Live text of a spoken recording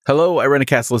Hello,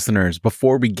 Irenicast listeners.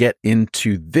 Before we get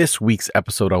into this week's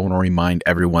episode, I want to remind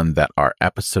everyone that our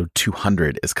episode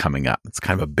 200 is coming up. It's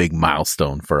kind of a big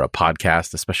milestone for a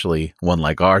podcast, especially one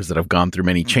like ours that have gone through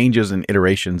many changes and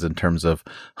iterations in terms of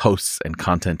hosts and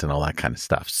content and all that kind of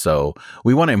stuff. So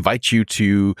we want to invite you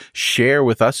to share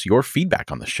with us your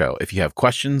feedback on the show. If you have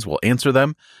questions, we'll answer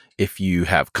them. If you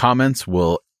have comments,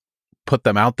 we'll put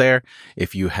them out there.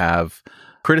 If you have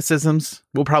criticisms,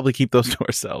 we'll probably keep those to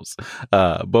ourselves.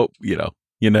 But,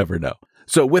 you never know.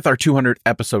 So with our 200th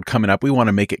episode coming up, we want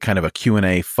to make it kind of a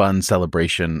Q&A fun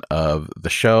celebration of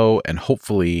the show and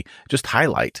hopefully just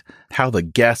highlight how the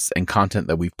guests and content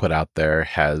that we've put out there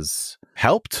has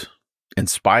helped,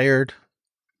 inspired,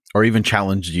 or even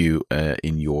challenged you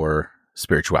in your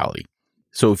spirituality.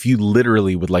 So if you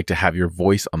literally would like to have your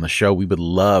voice on the show, we would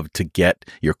love to get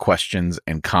your questions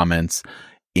and comments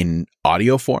in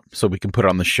audio form so we can put it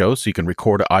on the show. So you can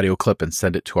record an audio clip and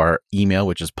send it to our email,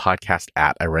 which is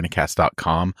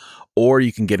podcast@irenicast.com, or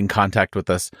you can get in contact with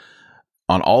us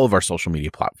on all of our social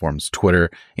media platforms, Twitter,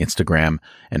 Instagram,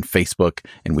 and Facebook,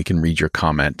 and we can read your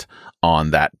comment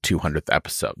on that 200th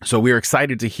episode. So we're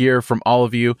excited to hear from all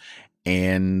of you,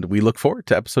 and we look forward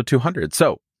to episode 200.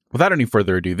 So without any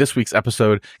further ado, this week's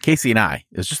episode, Casey and I,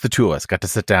 it's just the two of us, got to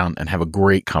sit down and have a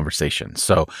great conversation.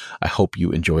 So I hope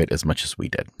you enjoy it as much as we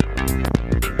did.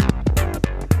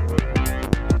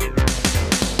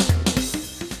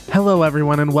 Hello,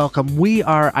 everyone, and welcome. We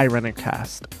are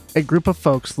Irenicast, a group of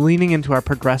folks leaning into our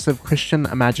progressive Christian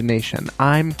imagination.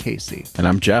 I'm Casey. And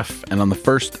I'm Jeff. And on the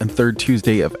first and third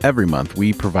Tuesday of every month,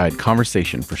 we provide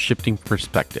conversation for shifting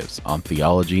perspectives on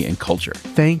theology and culture.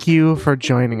 Thank you for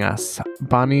joining us.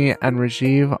 Bonnie and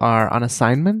Rajiv are on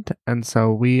assignment, and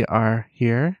so we are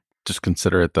here. Just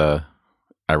consider it the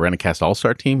Irenicast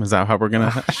All-Star team. Is that how we're going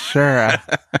to? Sure.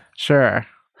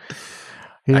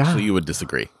 Yeah. Actually, you would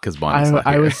disagree because Bonnie's not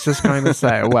here. I was just going to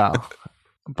say, well,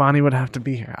 Bonnie would have to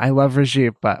be here. I love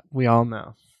Rajiv, but we all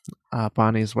know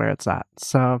Bonnie's where it's at.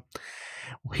 So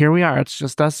here we are. It's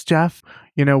just us, Jeff.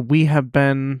 We have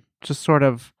been just sort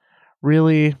of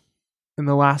really in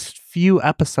the last few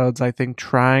episodes, I think,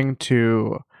 trying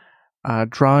to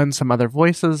draw in some other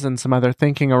voices and some other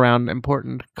thinking around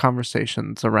important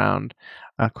conversations around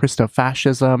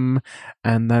Christofascism.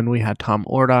 And then we had Tom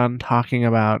Ordon talking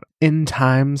about end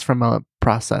times from a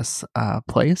process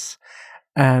place.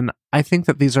 And I think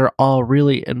that these are all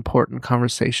really important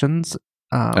conversations.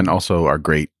 And also our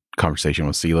great conversation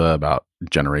with Sela about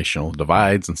generational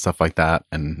divides and stuff like that,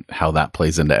 and how that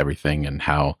plays into everything and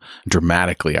how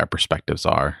dramatically our perspectives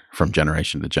are from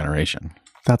generation to generation.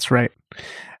 That's right.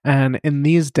 And in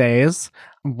these days,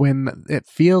 when it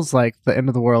feels like the end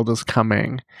of the world is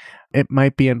coming, it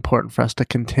might be important for us to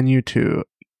continue to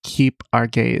keep our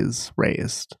gaze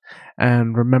raised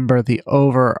and remember the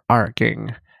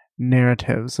overarching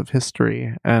narratives of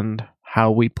history and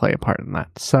how we play a part in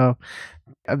that. So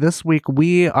this week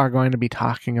we are going to be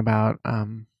talking about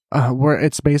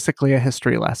it's basically a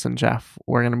history lesson, Jeff.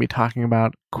 We're going to be talking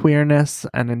about queerness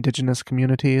and Indigenous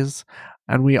communities,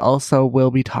 and we also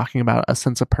will be talking about a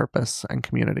sense of purpose and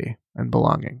community and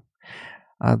belonging.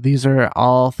 These are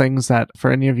all things that,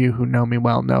 for any of you who know me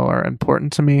well, know are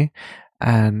important to me,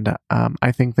 and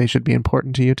I think they should be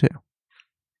important to you too.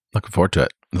 Looking forward to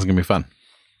it. This is going to be fun.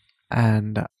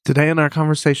 And today in our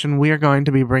conversation, we are going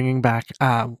to be bringing back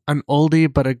an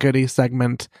oldie but a goodie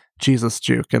segment, Jesus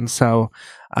Juke. And so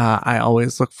I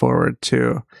always look forward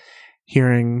to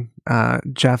hearing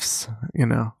Jeff's,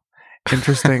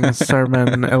 interesting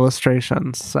sermon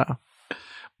illustrations. So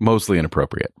mostly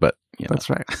inappropriate, but That's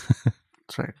right.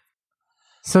 That's right.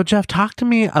 So Jeff, talk to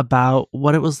me about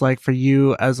what it was like for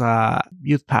you as a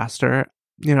youth pastor.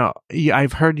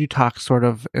 I've heard you talk sort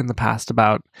of in the past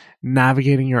about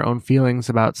navigating your own feelings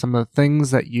about some of the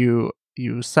things that you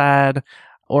said,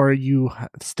 or you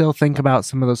still think about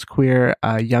some of those queer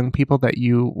young people that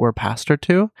you were pastor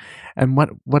to. And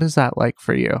what is that like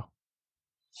for you?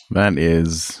 That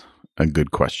is a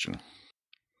good question.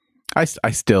 I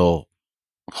still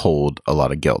hold a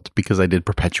lot of guilt because I did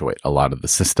perpetuate a lot of the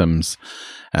systems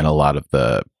and a lot of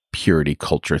the purity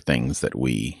culture things that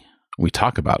we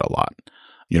talk about a lot.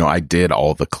 I did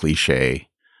all the cliche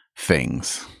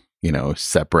things,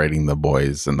 separating the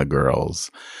boys and the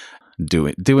girls,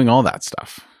 doing all that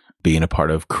stuff, being a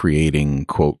part of creating,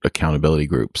 quote, accountability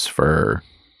groups for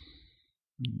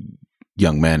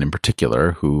young men in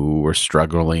particular who were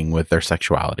struggling with their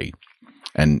sexuality.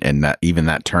 And that even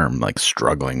that term, like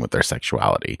struggling with their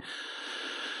sexuality.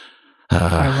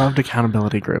 I loved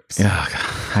accountability groups. Yeah,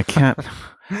 I can't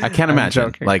imagine.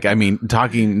 Joking. Like, I mean,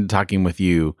 talking with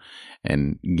you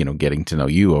and, getting to know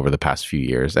you over the past few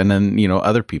years, and then,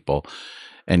 other people,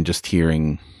 and just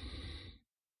hearing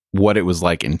what it was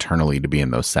like internally to be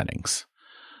in those settings,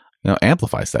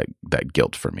 amplifies that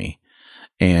guilt for me.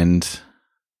 And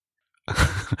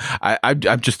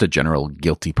I'm just a general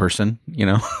guilty person,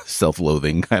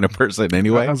 self-loathing kind of person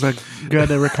anyway. As a good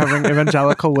recovering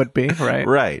evangelical would be, right?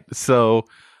 Right. So,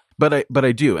 but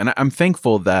I do. And I'm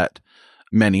thankful that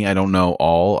many, I don't know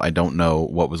all, I don't know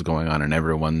what was going on in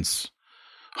everyone's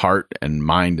heart and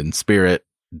mind and spirit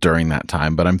during that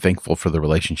time, but I'm thankful for the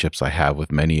relationships I have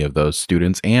with many of those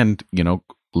students and,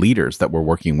 leaders that were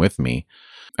working with me.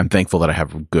 I'm thankful that I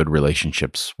have good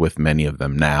relationships with many of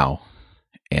them now,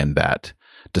 and that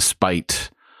despite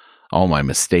all my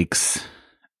mistakes,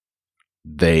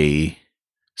 they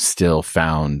still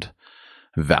found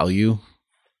value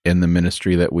in the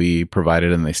ministry that we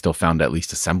provided, and they still found at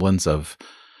least a semblance of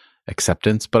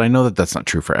acceptance. But I know that that's not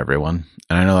true for everyone.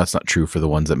 And I know that's not true for the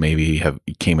ones that maybe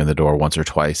came in the door once or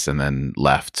twice and then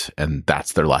left, and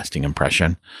that's their lasting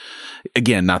impression.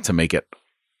 Again, not to make it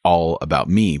all about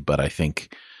me, but I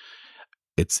think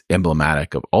it's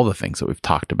emblematic of all the things that we've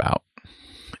talked about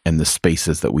and the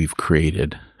spaces that we've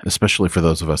created, especially for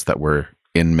those of us that were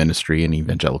in ministry and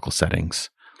evangelical settings.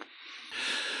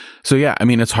 So yeah, I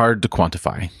mean, it's hard to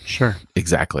quantify. Sure.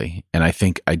 Exactly. And I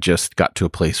think I just got to a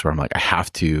place where I'm like, I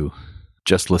have to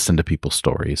just listen to people's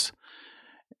stories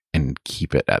and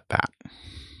keep it at that.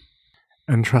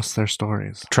 And trust their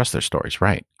stories. Trust their stories,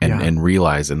 right. And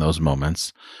realize in those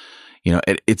moments,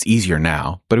 it's easier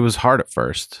now, but it was hard at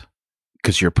first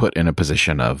because you're put in a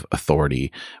position of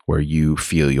authority where you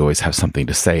feel you always have something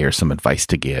to say or some advice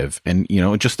to give. And,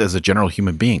 just as a general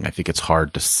human being, I think it's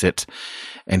hard to sit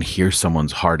and hear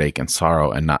someone's heartache and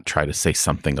sorrow and not try to say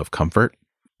something of comfort,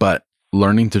 but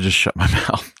learning to just shut my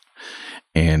mouth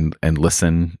and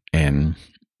listen and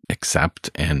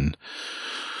accept and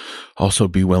also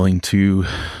be willing to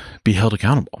be held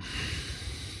accountable.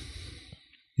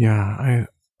 Yeah,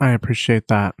 I appreciate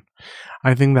that.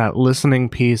 I think that listening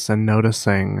piece and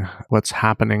noticing what's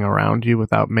happening around you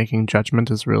without making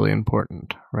judgment is really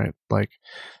important, right? Like,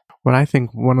 what I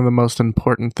think one of the most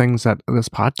important things that this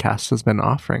podcast has been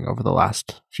offering over the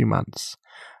last few months,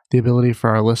 the ability for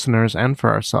our listeners and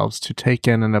for ourselves to take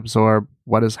in and absorb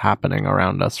what is happening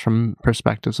around us from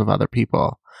perspectives of other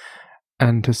people,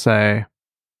 and to say,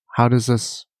 how does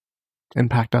this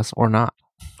impact us or not?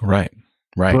 Right.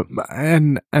 Right. But,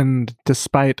 and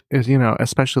despite,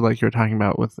 especially like you're talking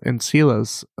about in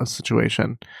Sela's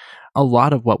situation, a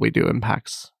lot of what we do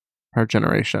impacts our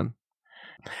generation.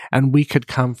 And we could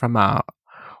come from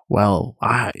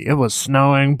it was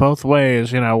snowing both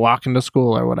ways, walking to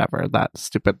school or whatever, that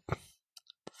stupid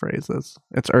phrases.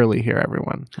 It's early here,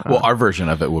 everyone. Well, our version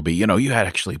of it will be, you had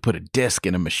actually put a disc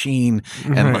in a machine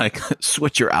and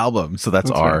switch your album. So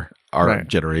that's our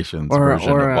generation's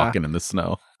version of walking in the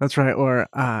snow. That's right. Or,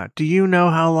 do you know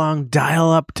how long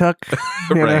dial-up took?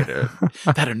 Right.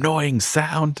 That annoying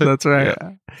sound. That's right.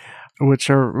 Yeah. Which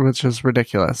is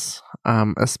ridiculous,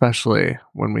 especially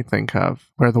when we think of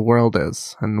where the world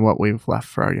is and what we've left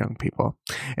for our young people.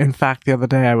 In fact, the other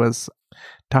day I was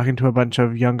talking to a bunch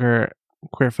of younger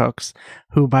queer folks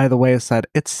who, by the way, said,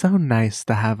 it's so nice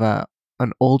to have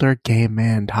an older gay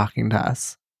man talking to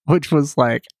us, which was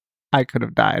like, I could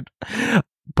have died.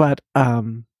 But,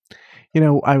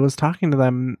 I was talking to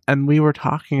them and we were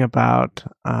talking about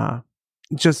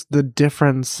just the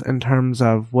difference in terms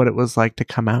of what it was like to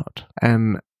come out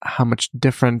and how much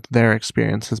different their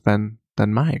experience has been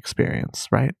than my experience,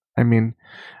 right? I mean,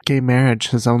 gay marriage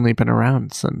has only been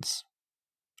around since,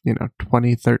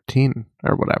 2013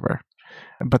 or whatever.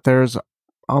 But there's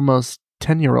almost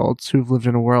 10-year-olds who've lived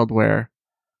in a world where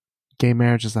gay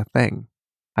marriage is a thing.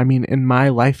 I mean, in my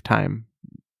lifetime,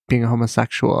 being a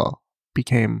homosexual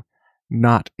became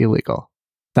not illegal.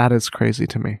 That is crazy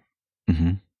to me.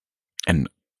 Mm-hmm. And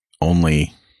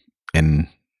only in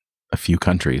a few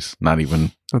countries, not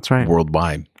even That's right.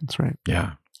 worldwide. That's right.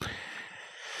 Yeah.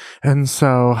 And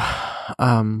so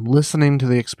listening to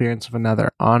the experience of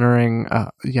another, honoring,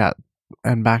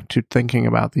 and back to thinking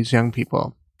about these young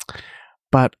people.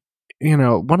 But,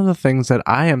 one of the things that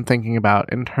I am thinking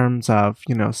about in terms of,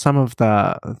 some of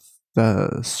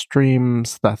the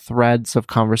streams, the threads of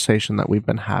conversation that we've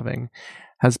been having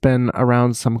has been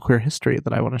around some queer history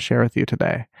that I want to share with you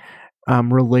today,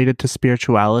 related to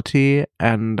spirituality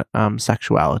and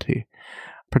sexuality,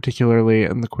 particularly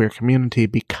in the queer community,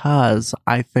 because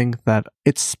I think that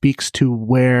it speaks to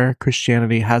where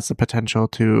Christianity has the potential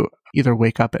to either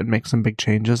wake up and make some big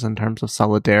changes in terms of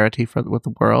solidarity with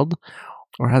the world,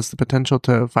 or has the potential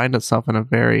to find itself in a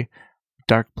very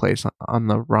dark place on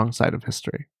the wrong side of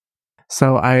history.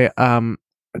 So I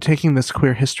taking this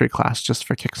queer history class just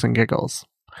for kicks and giggles.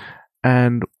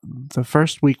 And the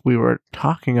first week we were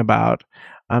talking about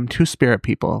two-spirit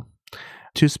people.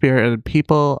 Two-spirited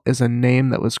people is a name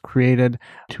that was created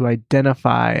to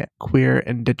identify queer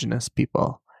Indigenous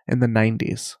people in the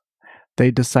 90s.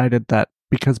 They decided that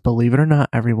because, believe it or not,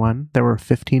 everyone, there were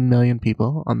 15 million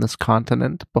people on this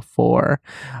continent before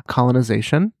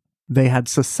colonization. They had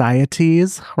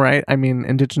societies, right? I mean,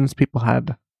 Indigenous people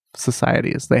had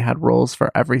societies. They had roles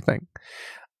for everything,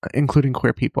 including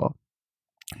queer people.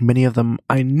 Many of them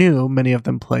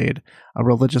played a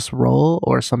religious role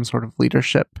or some sort of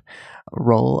leadership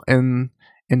role in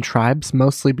tribes,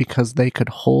 mostly because they could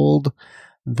hold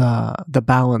the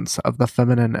balance of the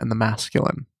feminine and the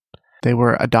masculine. They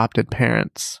were adopted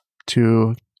parents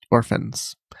to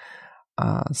orphans.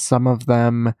 Some of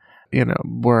them,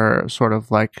 were sort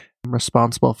of like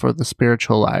responsible for the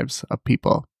spiritual lives of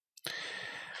people.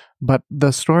 But the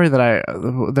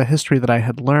history that I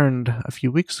had learned a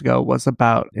few weeks ago was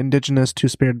about Indigenous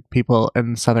two-spirited people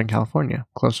in Southern California,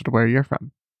 closer to where you're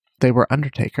from. They were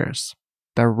undertakers.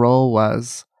 Their role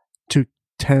was to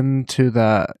tend to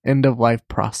the end-of-life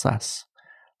process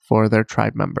for their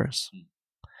tribe members,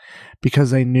 because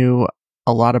they knew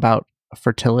a lot about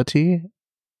fertility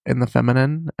in the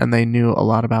feminine, and they knew a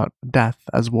lot about death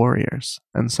as warriors.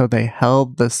 And so they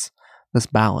held this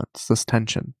balance, this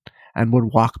tension, and would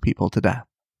walk people to death.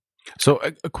 So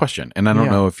a question, and I don't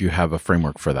know if you have a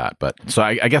framework for that, but so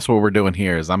I guess what we're doing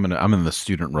here is I'm in the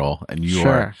student role, and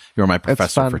you're my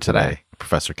professor for today,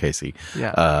 Professor Casey.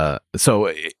 Yeah.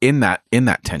 So in that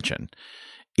tension,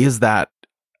 is that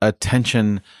a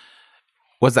tension?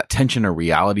 Was that tension a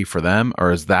reality for them,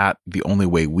 or is that the only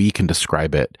way we can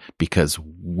describe it because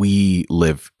we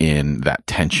live in that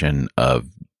tension of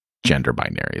gender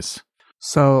binaries?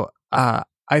 So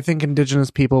I think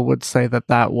Indigenous people would say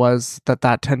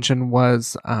that tension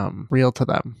was real to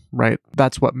them, right?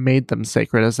 That's what made them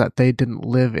sacred, is that they didn't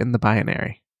live in the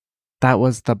binary. That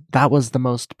was the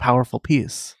most powerful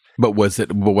piece. But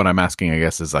what I'm asking, I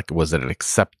guess, is like, was it an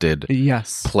accepted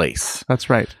place? That's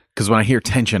right. Because when I hear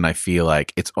tension, I feel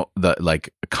like it's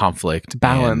conflict,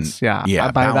 balance.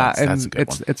 By balance, that, that's a good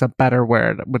one. It's a better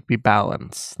word. It would be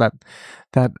balance.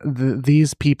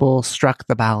 These people struck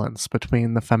the balance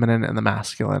between the feminine and the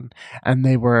masculine, and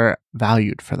they were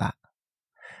valued for that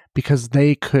because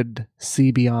they could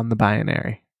see beyond the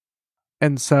binary.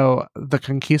 And so the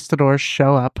conquistadors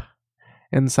show up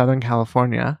in Southern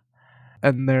California,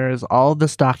 and there's all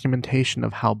this documentation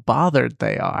of how bothered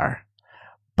they are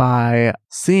by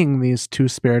seeing these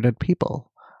two-spirited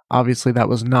people. Obviously, that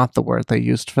was not the word they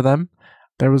used for them.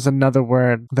 There was another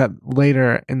word that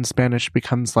later in Spanish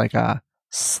becomes like a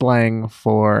slang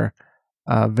for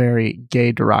a very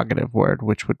gay derogative word,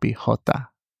 which would be jota.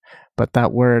 But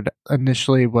that word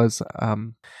initially was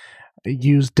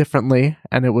used differently,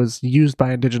 and it was used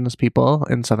by Indigenous people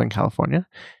in Southern California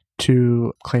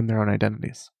to claim their own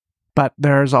identities. But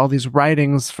there's all these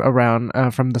writings around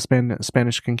from the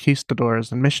Spanish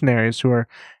conquistadors and missionaries who are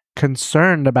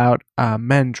concerned about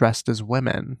men dressed as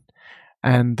women,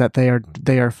 and that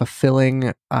they are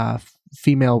fulfilling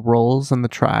female roles in the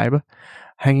tribe.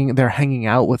 They're hanging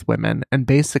out with women, and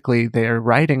basically their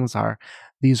writings are,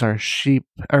 these are sheep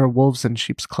or wolves in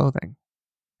sheep's clothing,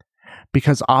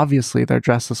 because obviously they're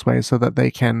dressed this way so that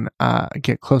they can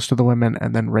get close to the women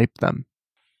and then rape them.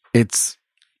 It's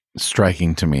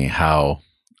striking to me how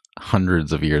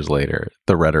hundreds of years later,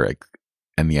 the rhetoric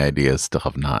and the ideas still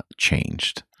have not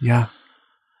changed. Yeah.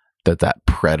 That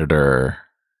predator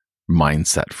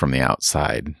mindset from the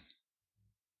outside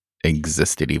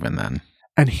existed even then.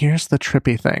 And here's the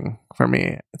trippy thing for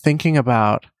me, thinking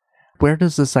about, where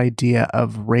does this idea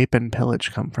of rape and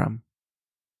pillage come from?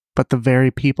 But the very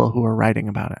people who are writing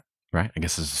about it. Right. I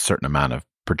guess there's a certain amount of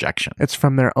projection. It's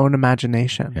from their own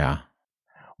imagination. Yeah.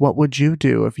 What would you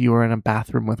do if you were in a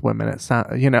bathroom with women? That's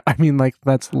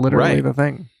literally the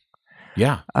thing.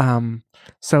 Yeah.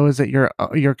 So is it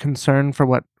your concern for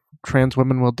what trans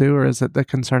women will do, or is it the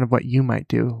concern of what you might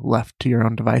do left to your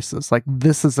own devices? Like,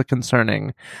 this is a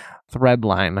concerning thread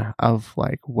line of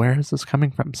like, where is this coming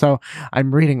from? So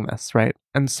I'm reading this, right?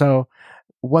 And so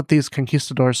what these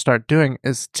conquistadors start doing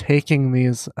is taking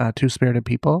these two-spirited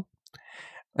people.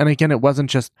 And again, it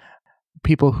wasn't just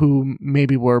people who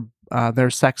maybe were their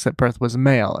sex at birth was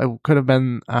male. It could have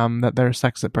been that their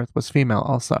sex at birth was female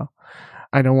also.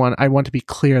 I want to be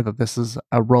clear that this is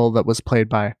a role that was played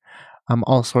by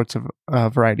all sorts of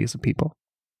varieties of people.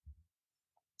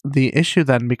 The issue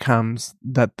then becomes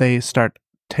that they start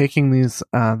taking these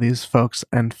folks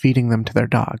and feeding them to their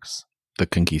dogs. The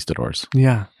conquistadors.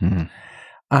 Yeah.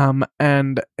 Mm-hmm.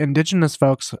 And Indigenous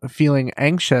folks feeling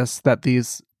anxious that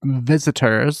these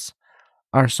visitors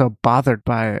are so bothered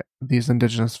by these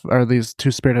indigenous or these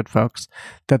two-spirited folks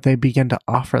that they begin to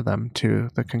offer them to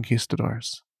the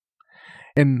conquistadors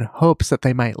in hopes that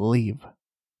they might leave.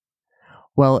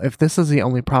 Well, if this is the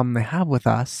only problem they have with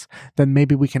us, then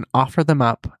maybe we can offer them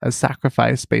up as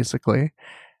sacrifice, basically,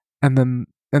 and then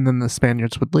the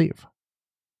Spaniards would leave,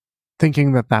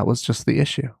 thinking that that was just the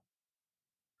issue.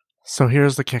 So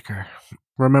here's the kicker.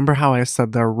 Remember how I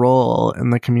said their role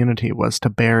in the community was to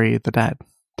bury the dead,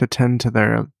 to tend to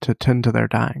their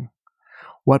dying.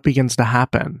 What begins to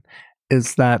happen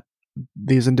is that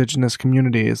these indigenous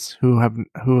communities who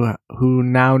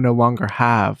now no longer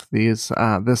have these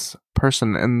this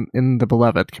person in the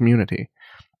beloved community,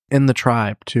 in the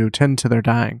tribe, to tend to their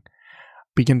dying,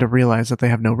 begin to realize that they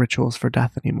have no rituals for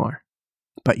death anymore.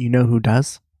 But you know who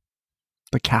does?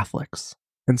 The Catholics.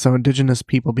 And so indigenous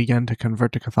people began to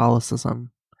convert to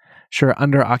Catholicism. Sure,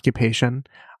 under occupation,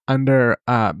 under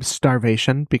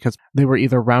starvation, because they were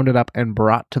either rounded up and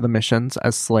brought to the missions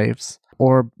as slaves,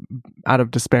 or out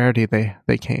of disparity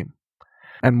they came.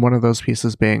 And one of those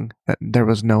pieces being that there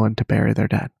was no one to bury their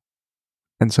dead.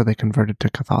 And so they converted to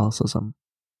Catholicism.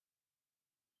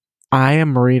 I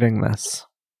am reading this,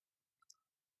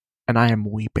 and I am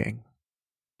weeping.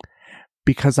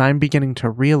 Because I'm beginning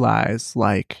to realize,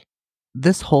 like,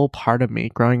 this whole part of me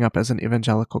growing up as an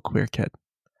evangelical queer kid,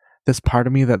 this part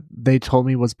of me that they told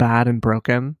me was bad and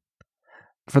broken.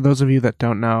 For those of you that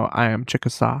don't know, I am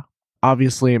Chickasaw.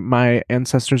 Obviously, my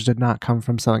ancestors did not come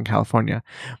from Southern California,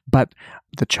 but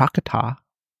the Choctaw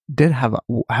did have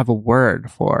a word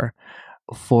for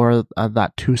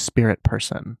that two-spirit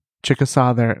person.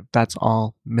 Chickasaw, that's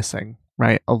all missing,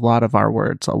 right? A lot of our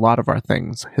words, a lot of our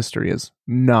things, history is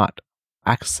not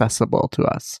accessible to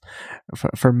us.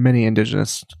 For many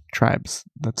indigenous tribes,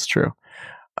 that's true.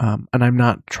 And I'm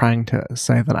not trying to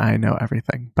say that I know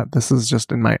everything, but this is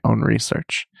just in my own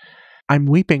research. I'm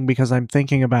weeping because I'm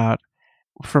thinking about,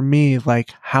 for me,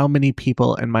 like, how many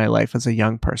people in my life as a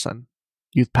young person,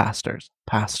 youth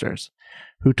pastors,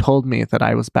 who told me that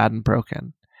I was bad and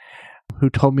broken, who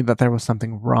told me that there was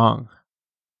something wrong.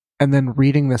 And then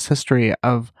reading this history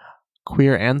of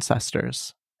queer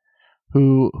ancestors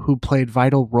who played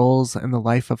vital roles in the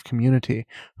life of community,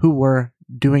 who were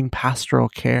doing pastoral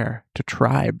care to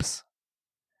tribes.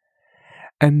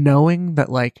 And knowing that,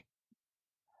 like,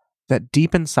 that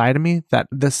deep inside of me, that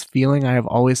this feeling I have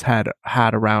always had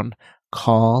around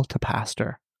call to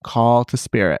pastor, call to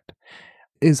spirit,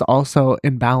 is also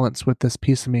in balance with this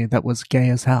piece of me that was gay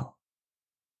as hell.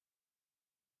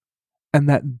 And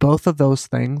that both of those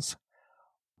things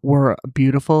were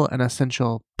beautiful and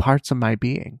essential parts of my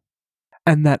being.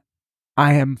 And that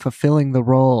I am fulfilling the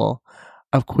role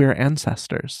of queer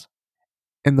ancestors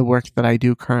in the work that I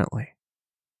do currently.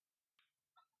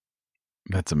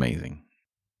 That's amazing.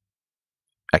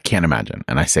 I can't imagine.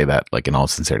 And I say that, like, in all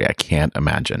sincerity, I can't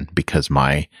imagine, because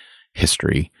my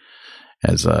history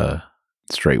as a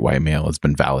straight white male has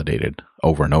been validated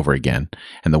over and over again.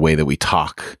 And the way that we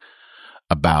talk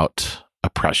about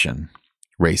oppression,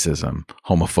 racism,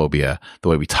 homophobia, the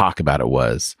way we talk about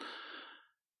it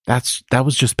that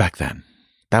was just back then.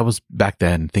 That was back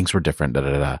then. Things were different.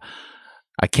 I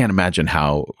can't imagine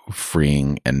how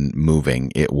freeing and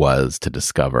moving it was to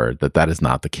discover that is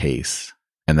not the case,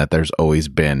 and that there's always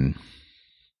been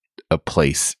a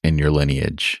place in your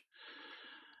lineage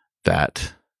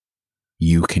that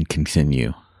you can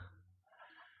continue.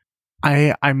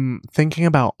 I'm thinking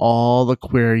about all the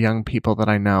queer young people that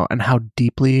I know and how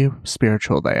deeply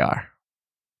spiritual they are.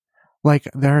 Like,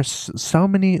 there's so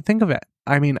many, think of it.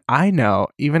 I mean, I know,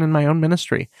 even in my own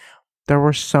ministry, there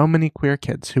were so many queer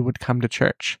kids who would come to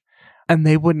church, and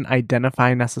they wouldn't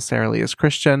identify necessarily as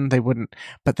Christian.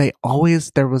 But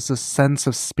there was a sense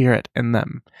of spirit in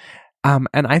them. And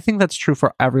I think that's true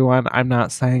for everyone. I'm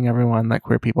not saying everyone that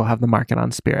queer people have the market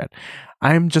on spirit.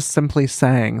 I'm just simply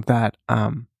saying that,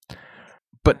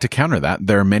 but to counter that,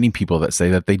 there are many people that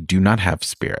say that they do not have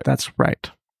spirit. That's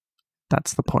right.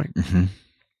 That's the point. Mm-hmm.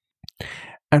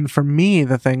 And for me,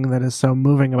 the thing that is so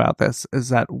moving about this is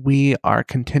that we are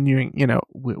continuing,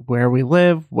 where we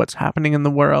live, what's happening in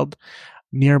the world,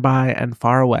 nearby and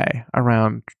far away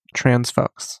around trans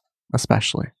folks,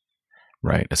 especially.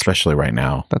 Right. Especially right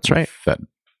now. That's right. That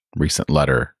recent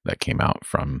letter that came out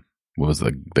from, what was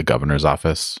the governor's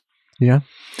office? Yeah.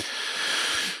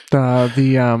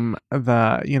 In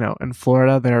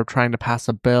Florida, they're trying to pass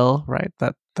a bill, right?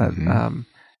 That mm-hmm.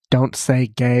 Don't say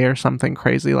gay or something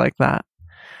crazy like that.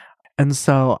 And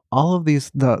so all of these,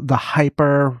 the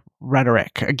hyper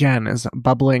rhetoric, again, is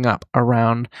bubbling up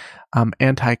around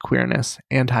anti-queerness,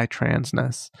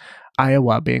 anti-transness.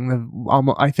 Iowa being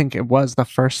I think it was the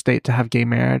first state to have gay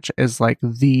marriage, is like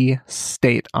the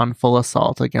state on full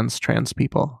assault against trans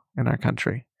people in our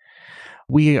country.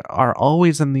 We are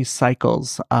always in these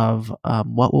cycles of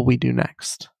what will we do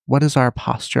next? What is our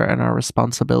posture and our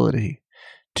responsibility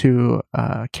to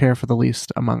care for the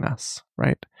least among us,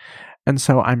 right? And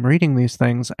so I'm reading these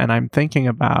things and I'm thinking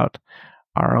about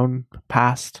our own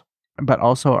past, but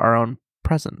also our own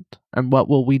present, and what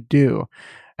will we do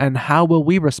and how will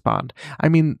we respond? I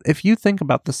mean, if you think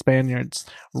about the Spaniards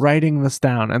writing this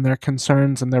down and their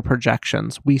concerns and their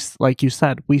projections, like you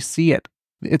said, we see it.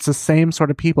 It's the same sort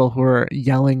of people who are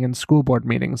yelling in school board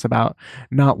meetings about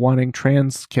not wanting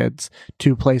trans kids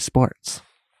to play sports,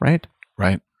 right?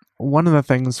 Right. One of the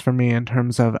things for me in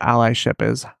terms of allyship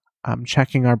is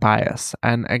checking our bias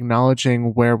and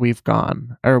acknowledging where we've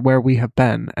gone or where we have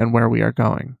been and where we are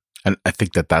going. And I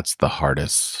think that that's the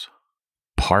hardest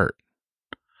part,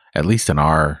 at least in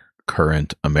our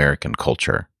current American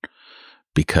culture,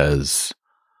 because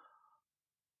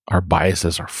our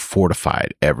biases are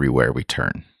fortified everywhere we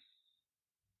turn.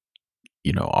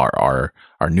 You know, our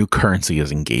new currency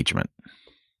is engagement.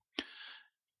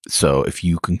 So if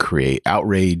you can create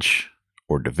outrage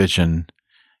or division,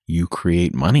 you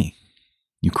create money,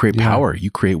 you create power,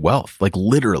 you create wealth. Like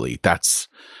literally, that's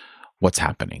what's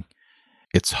happening.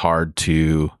 It's hard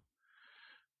to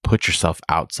put yourself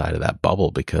outside of that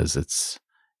bubble because it's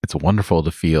wonderful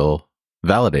to feel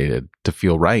validated, to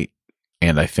feel right.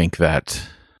 And I think that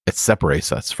it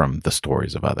separates us from the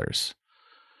stories of others,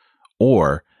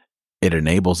 or it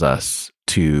enables us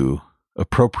to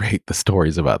appropriate the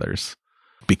stories of others,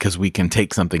 because we can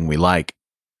take something we like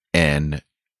and,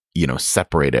 you know,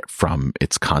 separate it from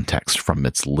its context, from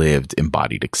its lived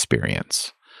embodied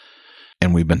experience.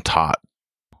 And we've been taught,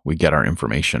 we get our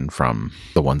information from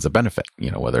the ones that benefit, you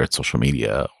know, whether it's social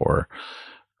media or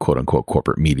quote unquote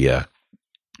corporate media,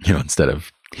 you know, instead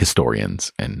of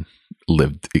historians and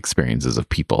lived experiences of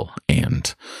people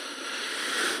and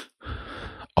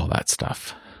all that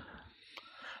stuff.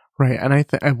 Right. And I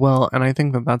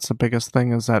think that that's the biggest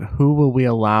thing, is that who will we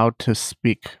allow to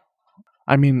speak?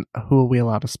 I mean, who will we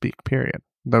allow to speak, period?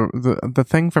 The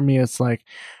thing for me is like,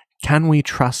 can we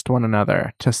trust one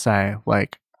another to say,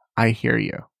 like, I hear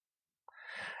you?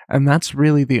 And that's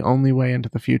really the only way into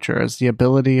the future, is the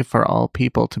ability for all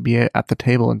people to be at the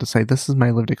table and to say, this is my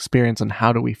lived experience and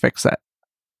how do we fix it?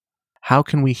 How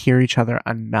can we hear each other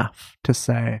enough to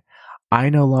say, I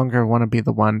no longer want to be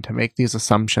the one to make these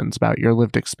assumptions about your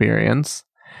lived experience,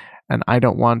 and I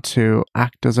don't want to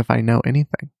act as if I know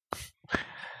anything.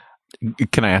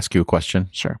 Can I ask you a question?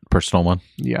 Sure. Personal one?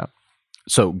 Yeah.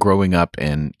 So growing up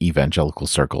in evangelical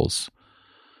circles,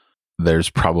 there's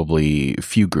probably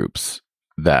few groups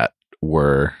that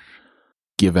were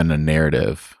given a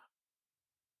narrative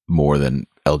more than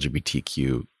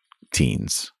LGBTQ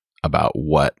teens about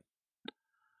what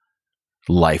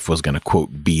life was going to,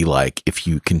 quote, be like if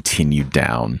you continued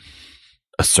down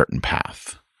a certain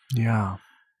path. Yeah.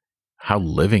 How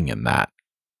living in that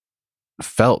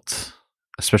felt,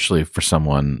 especially for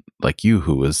someone like you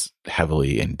who was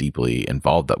heavily and deeply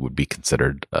involved, that would be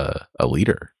considered a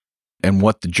leader. And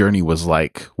what the journey was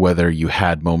like, whether you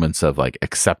had moments of like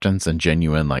acceptance and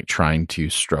genuine like trying to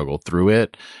struggle through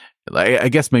it. I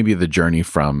guess maybe the journey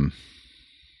from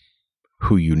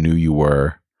who you knew you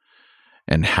were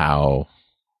and how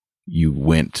you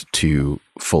went to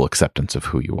full acceptance of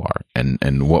who you are,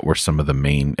 and what were some of the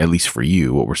main, at least for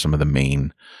you, what were some of the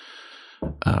main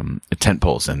tent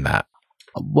poles in that?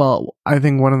 Well, I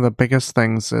think one of the biggest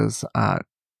things is,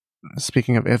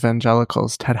 speaking of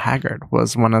evangelicals, Ted Haggard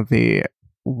was one of the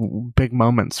big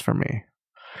moments for me,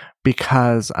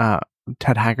 because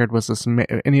Ted Haggard was this.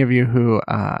 Any of you who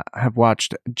have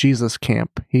watched Jesus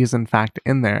Camp, he's in fact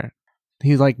in there.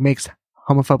 He like makes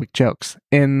homophobic jokes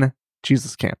in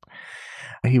Jesus Camp.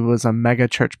 He was a mega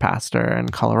church pastor in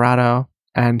Colorado,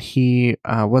 and he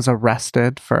was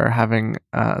arrested for having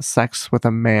sex with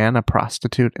a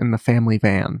prostitute, in the family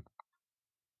van.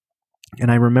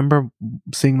 And I remember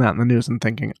seeing that in the news and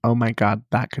thinking, oh my God,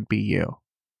 that could be you.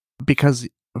 Because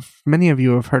many of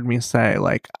you have heard me say,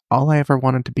 like, all I ever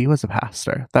wanted to be was a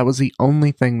pastor. That was the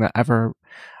only thing that ever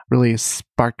really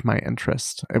sparked my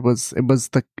interest. It was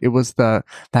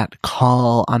that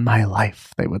call on my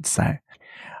life, they would say.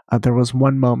 There was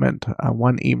one moment,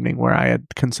 one evening, where I had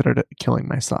considered killing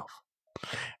myself,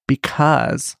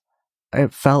 because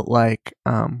it felt like,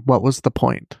 what was the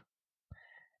point?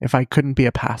 If I couldn't be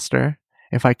a pastor,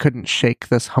 if I couldn't shake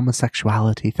this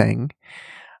homosexuality thing,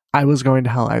 I was going to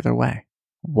hell either way.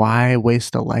 Why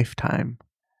waste a lifetime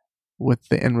with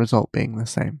the end result being the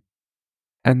same?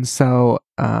 And so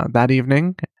that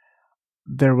evening,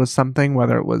 there was something,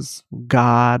 whether it was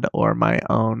God or my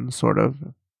own sort of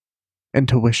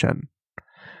intuition,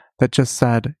 that just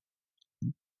said,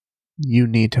 you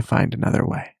need to find another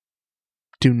way.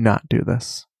 Do not do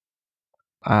this.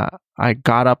 I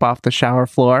got up off the shower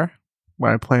floor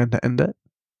where I planned to end it,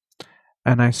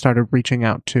 and I started reaching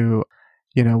out to,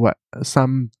 what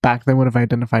some back then would have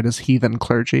identified as heathen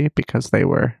clergy, because they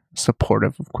were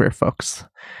supportive of queer folks.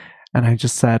 And I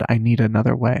just said, I need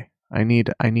another way. I need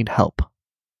help.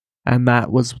 And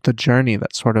that was the journey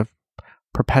that sort of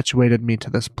perpetuated me to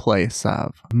this place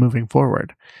of moving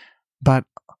forward. But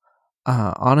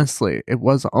honestly, it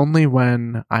was only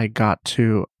when I got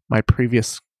to my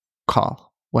previous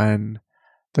call, when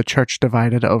the church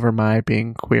divided over my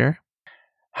being queer,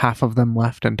 half of them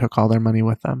left and took all their money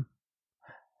with them,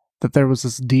 that there was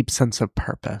this deep sense of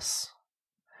purpose.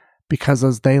 Because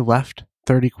as they left,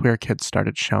 30 queer kids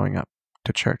started showing up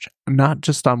to church, not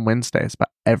just on Wednesdays, but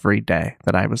every day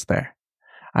that I was there.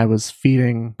 I was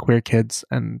feeding queer kids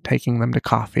and taking them to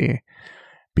coffee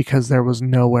because there was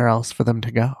nowhere else for them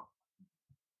to go.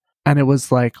 And it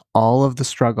was like all of the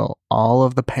struggle, all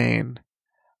of the pain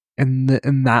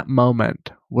in that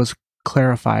moment was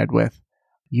clarified with,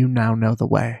 you now know the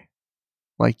way.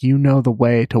 Like, you know the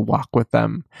way to walk with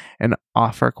them and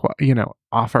offer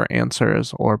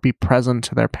answers or be present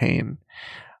to their pain.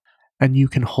 And you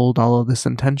can hold all of this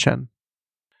intention.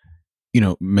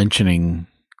 Mentioning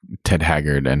Ted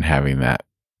Haggard and having that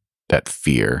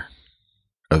fear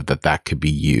of that could be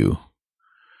you.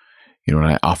 And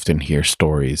I often hear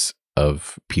stories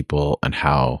of people and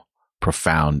how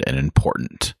profound and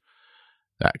important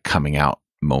that coming out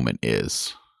moment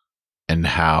is, and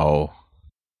how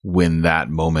when that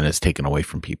moment is taken away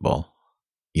from people,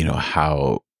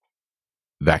 how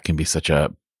that can be such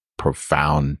a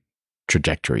profound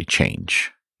trajectory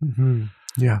change. Mm-hmm.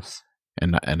 Yes.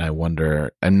 And I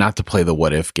wonder, and not to play the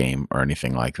what if game or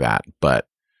anything like that, but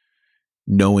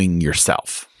knowing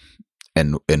yourself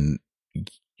and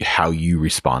how you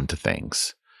respond to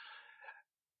things.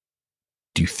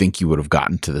 Do you think you would have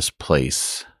gotten to this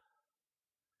place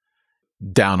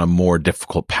down a more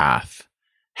difficult path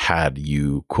had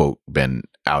you, quote, been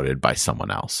outed by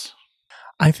someone else?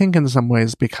 I think in some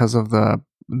ways, because of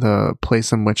the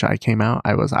place in which I came out,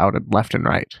 I was outed left and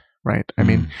right. I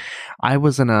mean, I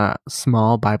was in a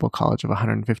small Bible college of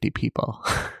 150 people.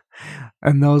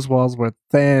 And those walls were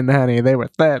thin, honey. They were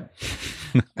thin.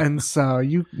 And so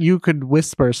you could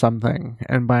whisper something,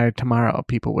 and by tomorrow,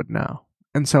 people would know.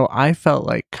 And so I felt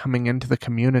like coming into the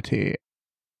community,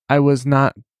 I was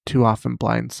not too often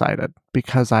blindsided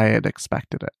because I had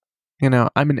expected it.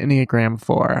 I'm an Enneagram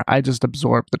 4. I just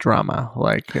absorb the drama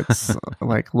like it's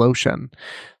like lotion.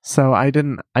 So I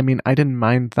didn't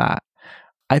mind that.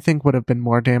 I think would have been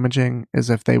more damaging is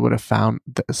if they would have found,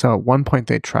 so at one point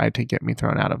they tried to get me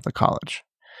thrown out of the college.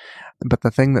 But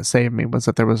the thing that saved me was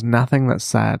that there was nothing that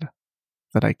said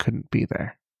that I couldn't be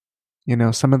there.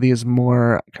 Some of these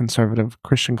more conservative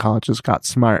Christian colleges got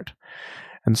smart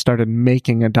and started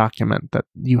making a document that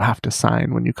you have to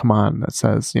sign when you come on that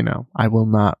says, I will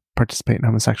not participate in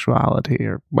homosexuality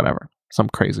or whatever, some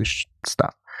crazy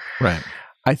stuff. Right.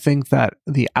 I think that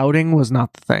the outing was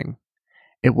not the thing.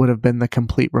 It would have been the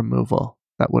complete removal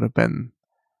that would have been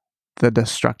the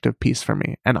destructive piece for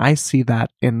me. And I see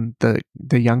that in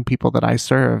the young people that I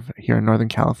serve here in Northern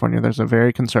California. There's a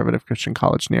very conservative Christian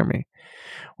college near me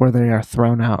where they are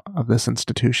thrown out of this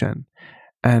institution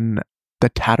and the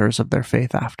tatters of their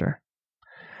faith after,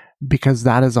 because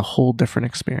that is a whole different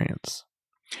experience.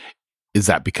 Is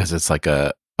that because it's like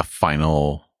a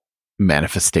final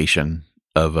manifestation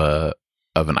of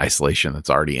an isolation that's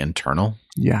already internal?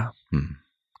 Yeah.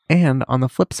 And on the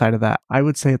flip side of that, I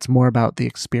would say it's more about the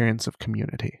experience of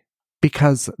community,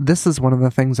 because this is one of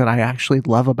the things that I actually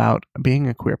love about being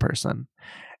a queer person,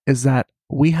 is that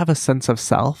we have a sense of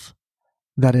self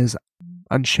that is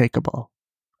unshakable.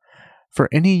 For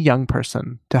any young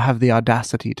person to have the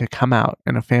audacity to come out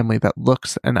in a family that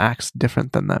looks and acts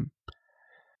different than them,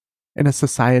 in a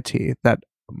society that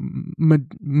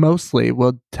mostly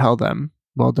will tell them,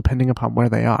 well, depending upon where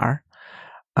they are,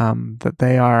 that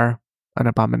they are an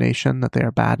abomination, that they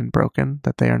are bad and broken,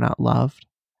 that they are not loved.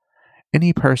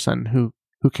 Any person who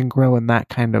can grow in that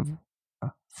kind of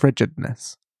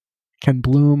frigidness, can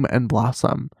bloom and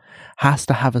blossom, has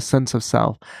to have a sense of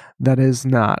self that is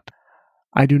not,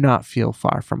 I do not feel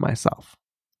far from myself.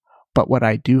 But what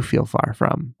I do feel far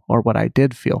from, or what I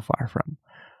did feel far from,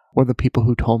 were the people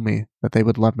who told me that they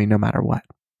would love me no matter what.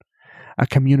 A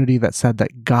community that said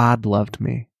that God loved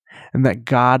me and that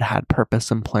God had purpose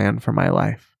and plan for my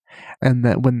life. And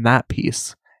that when that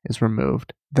piece is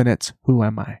removed, then it's, who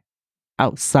am I?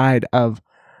 Outside of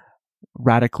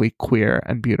radically queer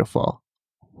and beautiful,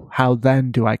 how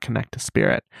then do I connect to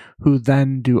spirit? Who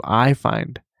then do I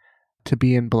find to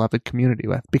be in beloved community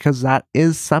with? Because that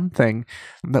is something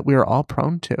that we are all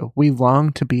prone to. We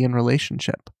long to be in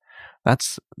relationship.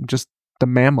 That's just the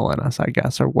mammal in us, I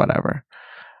guess, or whatever.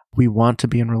 We want to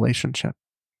be in relationship.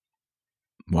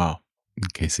 Wow.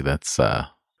 Casey, that's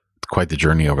quite the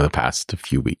journey over the past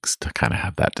few weeks to kind of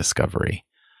have that discovery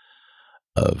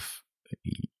of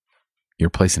your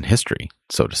place in history,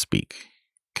 so to speak,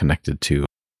 connected to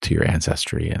your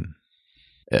ancestry. And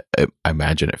I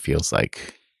imagine it feels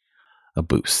like a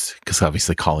boost, because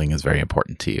obviously calling is very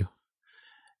important to you.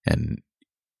 And,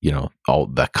 all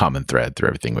that common thread through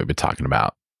everything we've been talking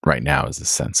about right now is the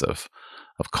sense of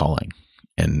calling,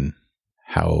 and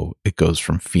how it goes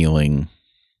from feeling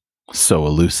so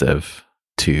elusive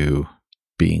to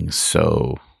being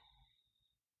so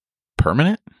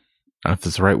permanent. I don't know if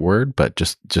that's the right word, but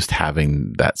just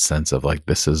having that sense of like,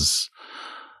 this is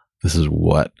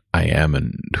what I am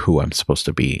and who I'm supposed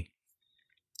to be.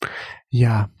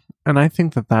 Yeah. And I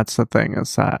think that that's the thing,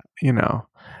 is that,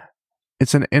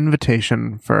 it's an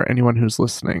invitation for anyone who's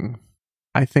listening.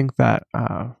 I think that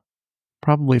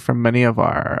probably for many of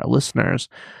our listeners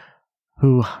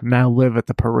who now live at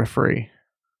the periphery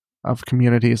of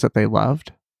communities that they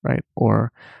loved, right?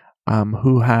 Or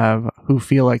who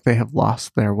feel like they have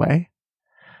lost their way.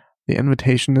 The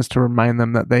invitation is to remind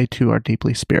them that they too are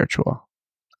deeply spiritual,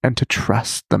 and to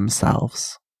trust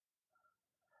themselves.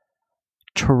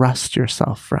 Trust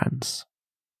yourself, friends.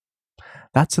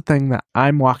 That's the thing that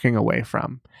I'm walking away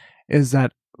from, is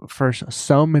that for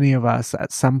so many of us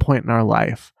at some point in our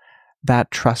life,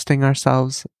 that trusting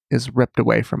ourselves is ripped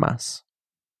away from us.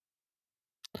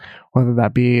 Whether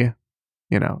that be,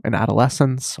 in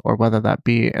adolescence, or whether that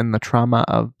be in the trauma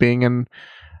of being in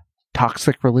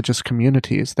toxic religious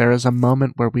communities, there is a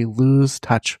moment where we lose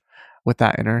touch with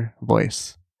that inner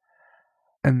voice.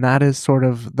 And that is sort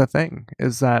of the thing,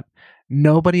 is that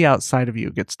nobody outside of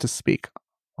you gets to speak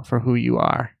for who you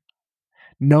are.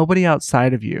 Nobody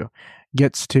outside of you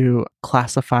gets to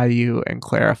classify you and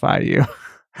clarify you.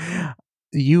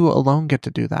 You alone get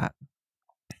to do that.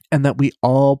 And that we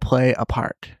all play a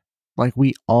part. Like,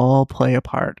 we all play a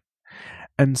part.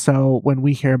 And so when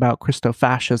we hear about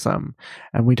Christofascism,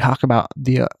 and we talk about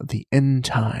the end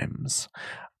times,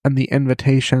 and the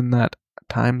invitation that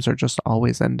times are just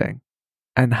always ending,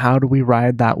 and how do we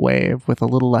ride that wave with a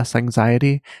little less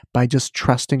anxiety? By just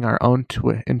trusting our own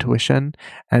intuition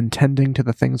and tending to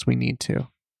the things we need to.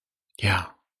 Yeah.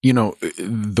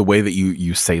 The way that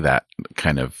you say that,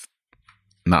 kind of,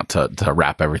 not to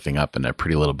wrap everything up in a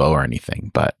pretty little bow or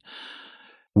anything, but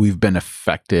we've been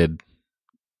affected,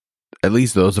 at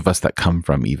least those of us that come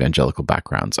from evangelical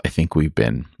backgrounds, I think we've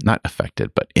been not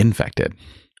affected, but infected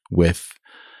with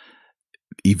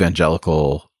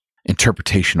evangelical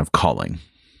interpretation of calling,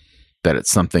 that it's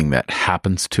something that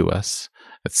happens to us.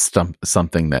 It's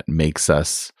something that makes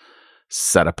us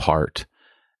set apart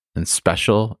and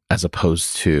special, as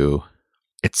opposed to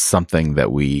it's something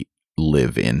that we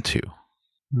live into.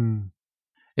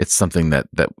 It's something that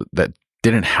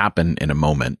didn't happen in a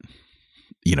moment,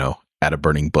 at a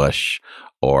burning bush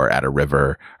or at a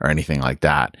river or anything like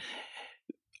that.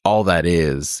 All that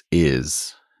is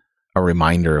a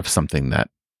reminder of something that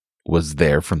was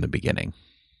there from the beginning.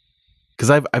 Because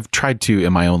I've tried to,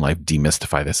 in my own life,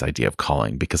 demystify this idea of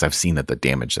calling, because I've seen that the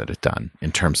damage that it's done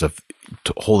in terms of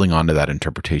holding on to that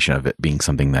interpretation of it being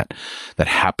something that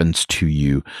happens to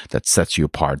you, that sets you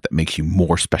apart, that makes you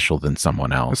more special than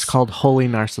someone else. It's called holy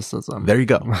narcissism. There you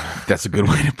go. That's a good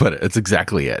way to put it. It's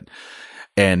exactly it.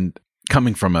 And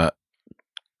coming from a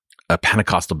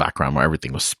Pentecostal background where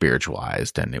everything was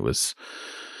spiritualized, and it was,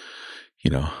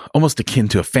 almost akin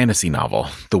to a fantasy novel,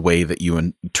 the way that you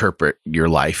interpret your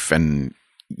life, and,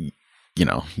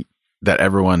 that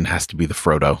everyone has to be the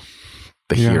Frodo,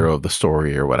 the hero of the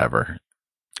story or whatever.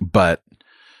 But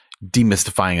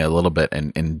demystifying it a little bit,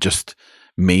 and just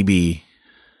maybe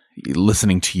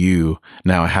listening to you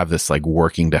now, I have this like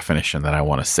working definition that I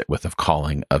want to sit with of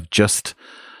calling, of just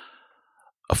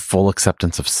a full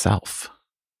acceptance of self.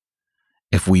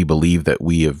 If we believe that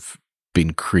we have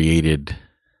been created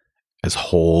as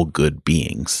whole good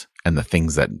beings, and the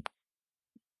things that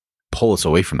pull us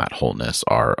away from that wholeness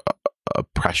are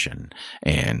oppression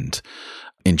and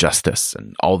injustice,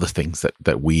 and all the things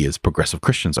that we as progressive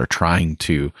Christians are trying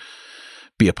to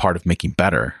be a part of making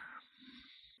better.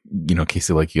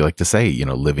 Casey, like you like to say,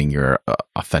 living your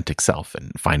authentic self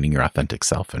and finding your authentic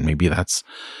self. And maybe that's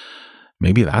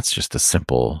just a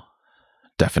simple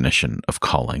definition of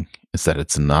calling, is that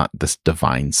it's not this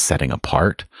divine setting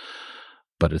apart,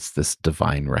 but it's this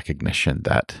divine recognition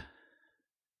that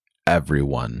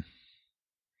everyone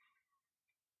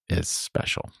is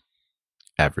special.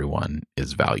 Everyone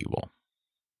is valuable.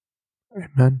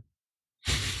 Amen.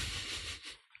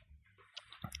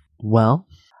 Well,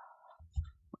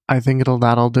 I think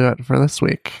that'll do it for this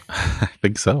week. I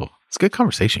think so. It's a good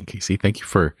conversation, Casey. Thank you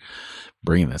for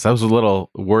bringing this. I was a little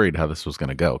worried how this was going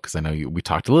to go because I know we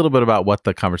talked a little bit about what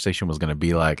the conversation was going to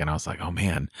be like, and I was like, oh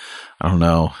man, I don't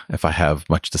know if I have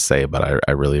much to say, but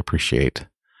I really appreciate,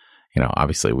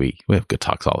 obviously we have good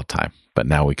talks all the time, but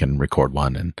now we can record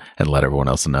one and let everyone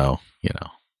else know,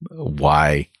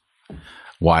 why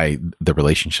the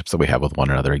relationships that we have with one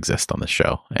another exist on this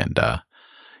show, and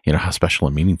how special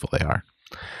and meaningful they are.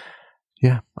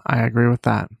 Yeah, I agree with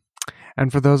that. And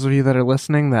for those of you that are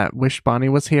listening that wish Bonnie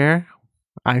was here,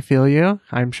 I feel you.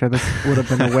 I'm sure this would have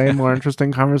been a way more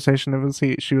interesting conversation if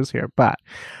she was here. But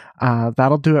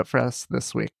that'll do it for us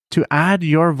this week. To add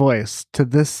your voice to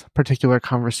this particular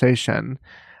conversation,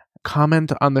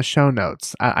 comment on the show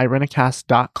notes at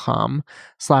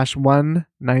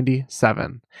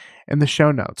irenicast.com/197. In the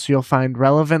show notes, you'll find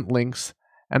relevant links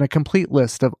and a complete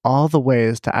list of all the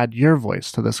ways to add your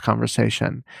voice to this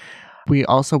conversation. We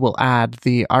also will add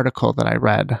the article that I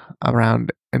read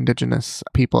around Indigenous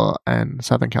people in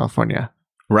Southern California.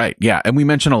 Right. Yeah. And we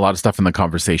mentioned a lot of stuff in the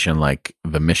conversation, like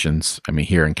the missions. I mean,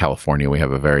 here in California, we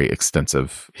have a very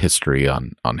extensive history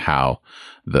on how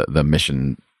the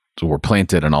missions were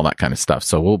planted and all that kind of stuff.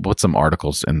 So we'll put some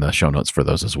articles in the show notes for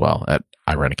those as well at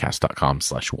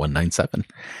irenicast.com/197.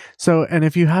 So, and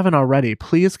if you haven't already,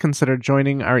 please consider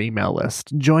joining our email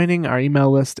list. Joining our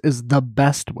email list is the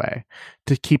best way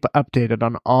to keep updated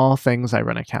on all things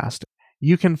Irenicast.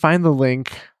 You can find the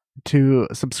link to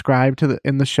subscribe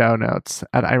in the show notes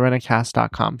at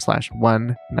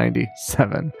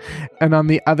irenicast.com/197. And on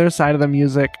the other side of the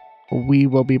music, we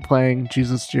will be playing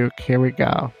Jesus Juke. Here we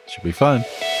go. Should be fun.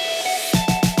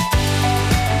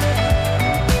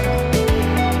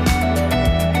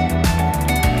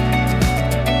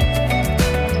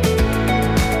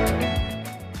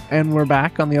 And we're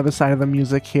back on the other side of the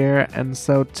music here. And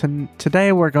so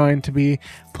today we're going to be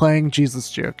playing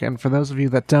Jesus Juke. And for those of you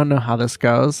that don't know how this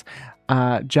goes,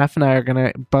 Jeff and I are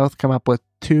going to both come up with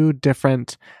 2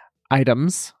 different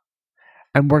items,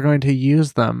 and we're going to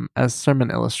use them as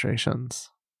sermon illustrations.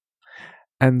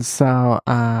 And so,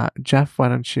 Jeff, why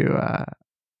don't you...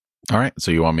 All right.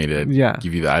 So you want me to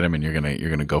give you the item and you're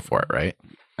gonna go for it, right?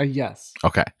 Yes.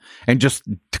 Okay. And just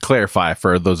to clarify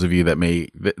for those of you that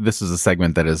this is a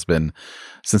segment that has been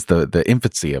since the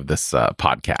infancy of this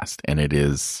podcast, and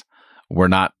we're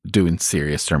not doing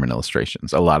serious sermon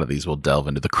illustrations. A lot of these will delve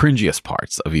into the cringiest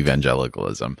parts of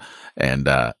evangelicalism, and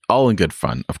all in good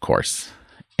fun, of course,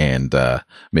 and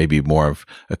maybe more of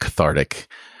a cathartic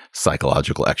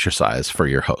psychological exercise for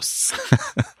your hosts.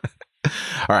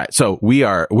 All right. So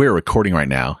we're recording right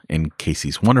now in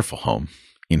Casey's wonderful home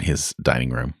in his dining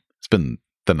room. It's been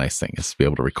the nice thing is to be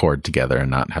able to record together and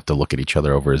not have to look at each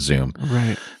other over a Zoom.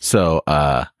 Right. So,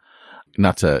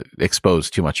 not to expose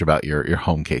too much about your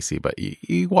home, Casey, but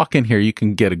you walk in here, you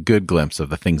can get a good glimpse of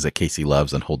the things that Casey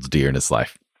loves and holds dear in his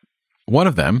life. One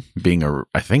of them being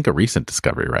I think a recent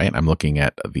discovery, right? I'm looking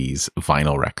at these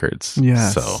vinyl records.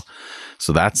 Yes.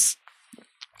 So that's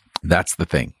the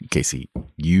thing, Casey.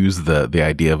 Use the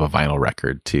idea of a vinyl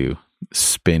record to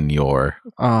spin your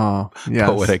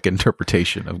poetic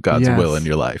interpretation of God's will in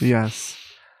your life. Yes.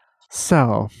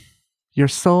 So, your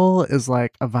soul is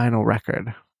like a vinyl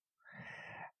record,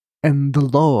 and the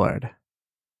Lord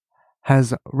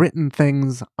has written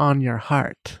things on your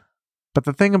heart. But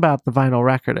the thing about the vinyl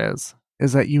record is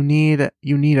that you need a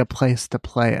place to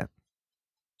play it.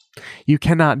 You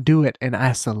cannot do it in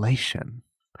isolation.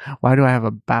 Why do I have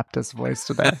a Baptist voice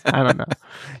today? I don't know.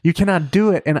 You cannot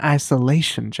do it in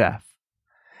isolation, Jeff.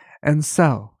 And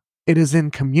so, it is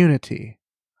in community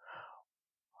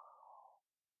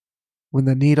when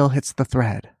the needle hits the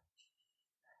thread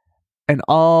and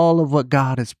all of what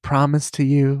God has promised to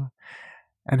you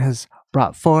and has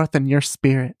brought forth in your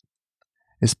spirit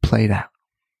is played out.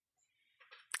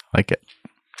 I like it.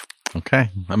 Okay.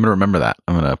 I'm going to remember that.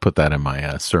 I'm going to put that in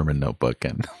my sermon notebook.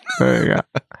 And there you go.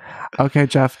 Okay,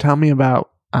 Jeff, tell me about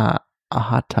a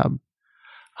hot tub.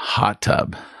 Hot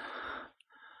tub.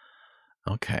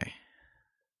 Okay.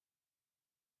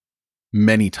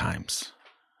 Many times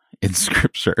in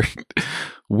Scripture,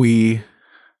 we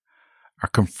are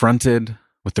confronted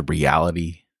with the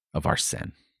reality of our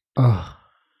sin. Ugh.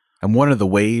 And one of the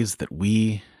ways that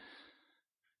we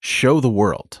show the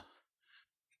world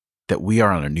that we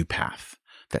are on a new path,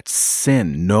 that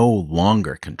sin no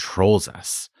longer controls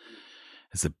us,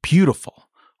 is a beautiful,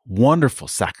 wonderful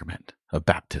sacrament of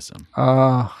baptism.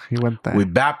 Oh, you went there. We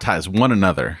baptize one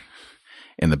another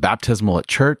in the baptismal at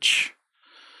church,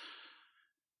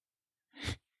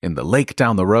 in the lake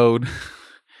down the road,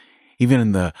 even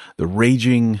in the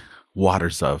raging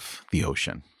waters of the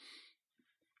ocean.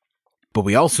 But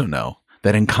we also know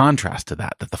that in contrast to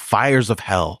that, the fires of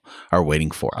hell are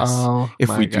waiting for us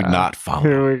if we do not follow.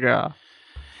 Here we go.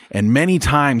 And many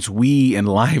times we in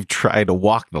life try to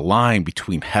walk the line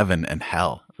between heaven and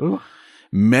hell. Ooh.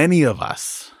 Many of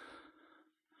us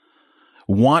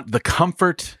want the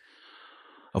comfort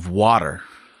of water.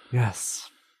 Yes.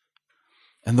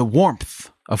 And the warmth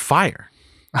of fire.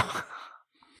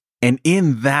 And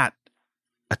in that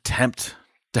attempt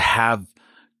to have,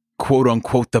 quote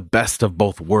unquote, the best of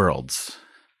both worlds,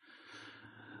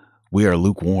 we are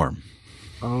lukewarm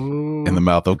in the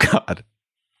mouth of God.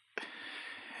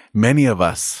 Many of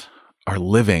us are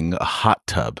living a hot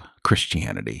tub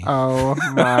Christianity. Oh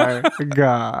my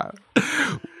God.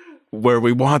 Where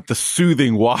we want the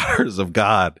soothing waters of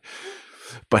God,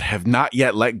 but have not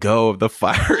yet let go of the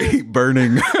fiery,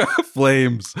 burning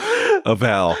flames of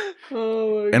hell.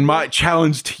 Oh and my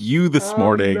challenge to you this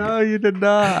morning, no, you did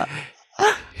not,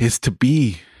 is to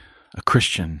be a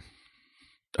Christian,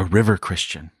 a river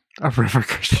Christian,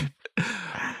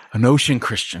 an ocean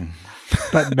Christian,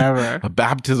 but never a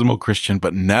baptismal Christian,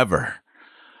 but never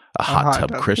a hot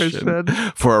tub Christian.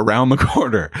 For around the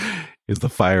corner is the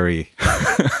fiery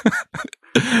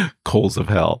coals of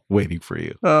hell waiting for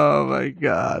you. Oh my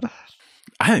God.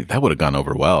 I think that would have gone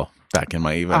over well back in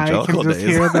my evangelical days. I can just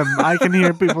hear them. I can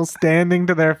hear people standing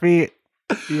to their feet.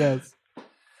 Yes.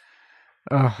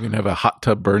 Oh. We can have a hot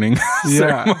tub burning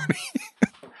ceremony.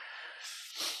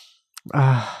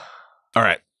 All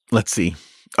right. Let's see.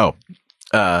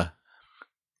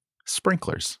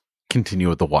 Sprinklers. Continue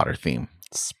with the water theme.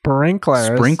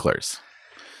 Sprinklers.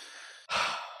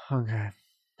 Okay.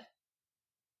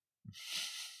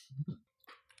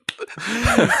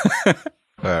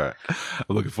 All right.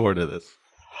 I'm looking forward to this.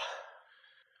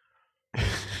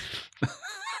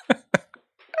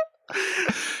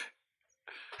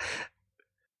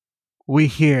 We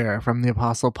hear from the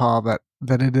Apostle Paul that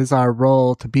it is our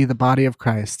role to be the body of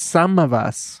Christ. Some of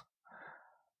us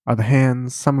are the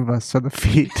hands, some of us are the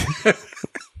feet.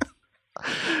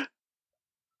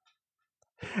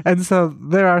 And so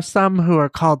there are some who are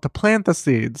called to plant the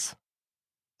seeds,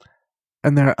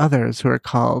 and there are others who are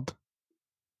called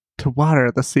to water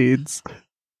the seeds.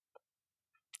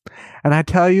 And I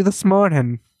tell you this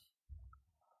morning,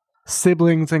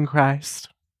 siblings in Christ,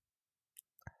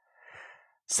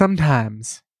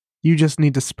 sometimes you just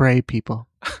need to spray people.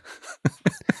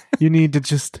 You need to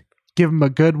just give them a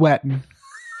good wetting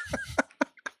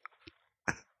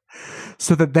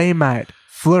so that they might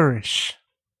flourish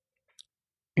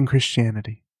in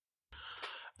Christianity.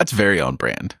 That's very on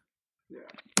brand. Yeah.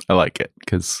 I like it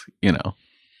because,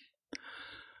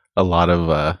 a lot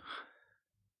of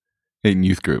in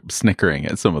youth group snickering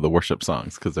at some of the worship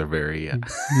songs because they're very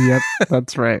yep,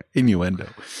 that's right. Innuendo.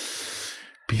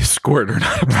 Be a squirter,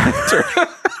 not a planter.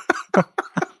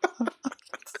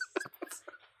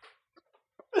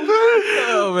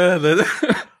 Oh man,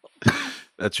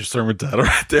 that's your sermon title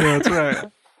right there. Yeah, that's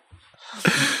right.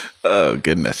 Oh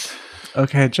goodness.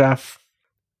 Okay, Jeff.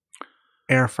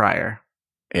 Air fryer.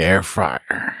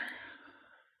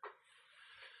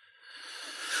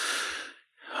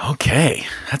 Okay,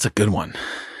 that's a good one.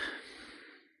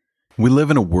 We live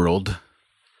in a world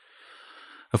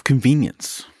of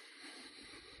convenience.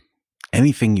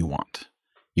 Anything you want,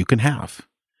 you can have.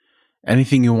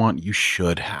 Anything you want, you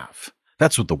should have.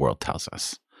 That's what the world tells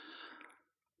us.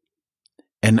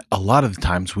 And a lot of the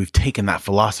times we've taken that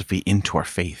philosophy into our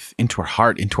faith, into our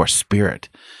heart, into our spirit,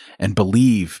 and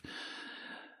believe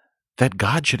that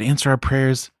God should answer our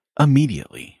prayers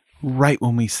immediately, right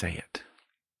when we say it,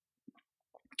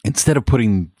 instead of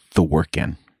putting the work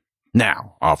in.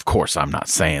 Now, of course, I'm not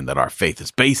saying that our faith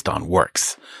is based on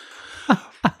works,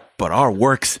 but our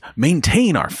works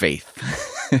maintain our faith.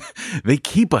 They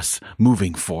keep us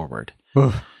moving forward.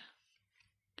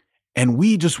 And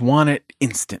we just want it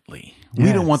instantly. Yes.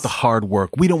 We don't want the hard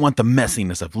work. We don't want the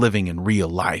messiness of living in real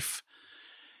life.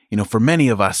 For many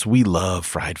of us, we love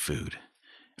fried food.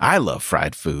 I love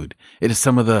fried food. It is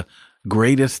some of the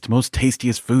greatest, most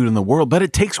tastiest food in the world, but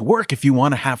it takes work if you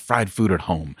want to have fried food at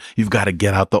home. You've got to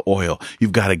get out the oil.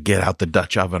 You've got to get out the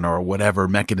Dutch oven or whatever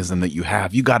mechanism that you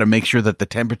have. You got to make sure that the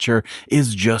temperature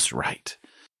is just right.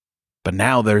 But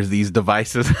now there's these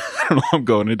devices. I don't know, I'm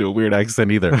going into a weird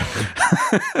accent either.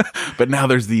 But now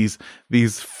there's these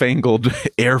fangled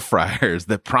air fryers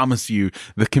that promise you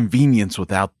the convenience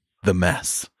without the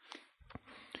mess.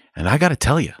 And I got to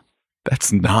tell you,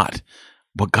 that's not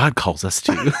what God calls us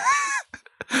to.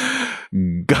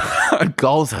 God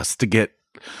calls us to get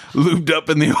lubed up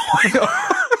in the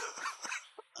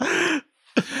oil.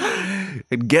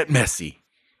 And get messy.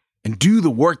 And do the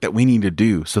work that we need to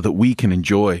do so that we can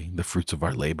enjoy the fruits of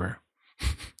our labor.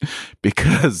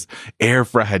 Because air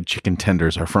fried chicken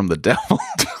tenders are from the devil.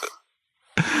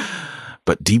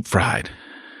 But deep fried,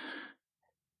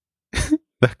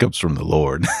 that comes from the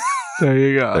Lord. There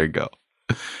you go. There you go.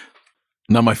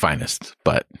 Not my finest,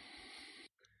 but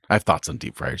I have thoughts on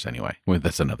deep fryers anyway. Well,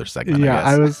 that's another segment. Yeah,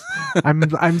 I guess.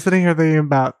 I'm sitting here thinking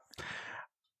about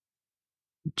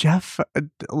Jeff.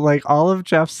 Like all of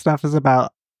Jeff's stuff is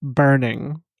about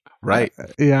burning. Right.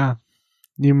 Yeah.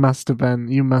 You must have been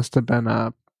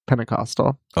a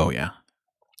Pentecostal. Oh yeah.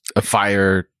 A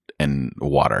fire and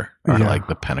water are like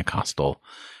the Pentecostal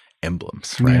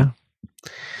emblems, right? Yeah.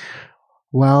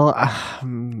 Well,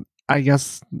 I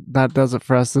guess that does it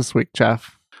for us this week,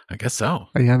 Jeff. I guess so.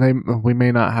 Yeah, we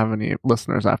may not have any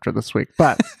listeners after this week,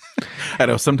 but I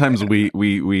know sometimes we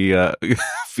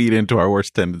feed into our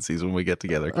worst tendencies when we get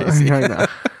together, Casey. I know.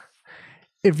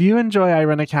 If you enjoy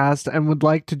Irenicast and would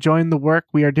like to join the work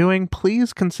we are doing,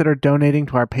 please consider donating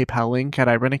to our PayPal link at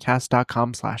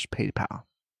irenicast.com/PayPal.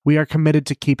 We are committed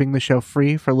to keeping the show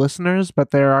free for listeners, but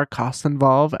there are costs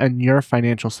involved and your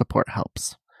financial support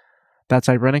helps. That's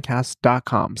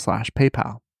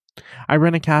irenicast.com/PayPal.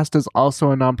 Irenicast is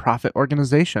also a nonprofit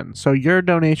organization, so your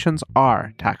donations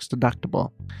are tax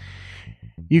deductible.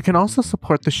 You can also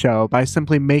support the show by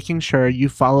simply making sure you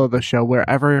follow the show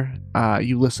wherever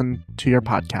you listen to your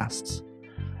podcasts.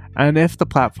 And if the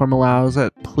platform allows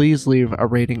it, please leave a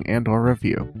rating and or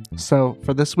review. So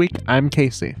for this week, I'm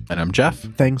Casey. And I'm Jeff.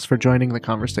 Thanks for joining the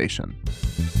conversation.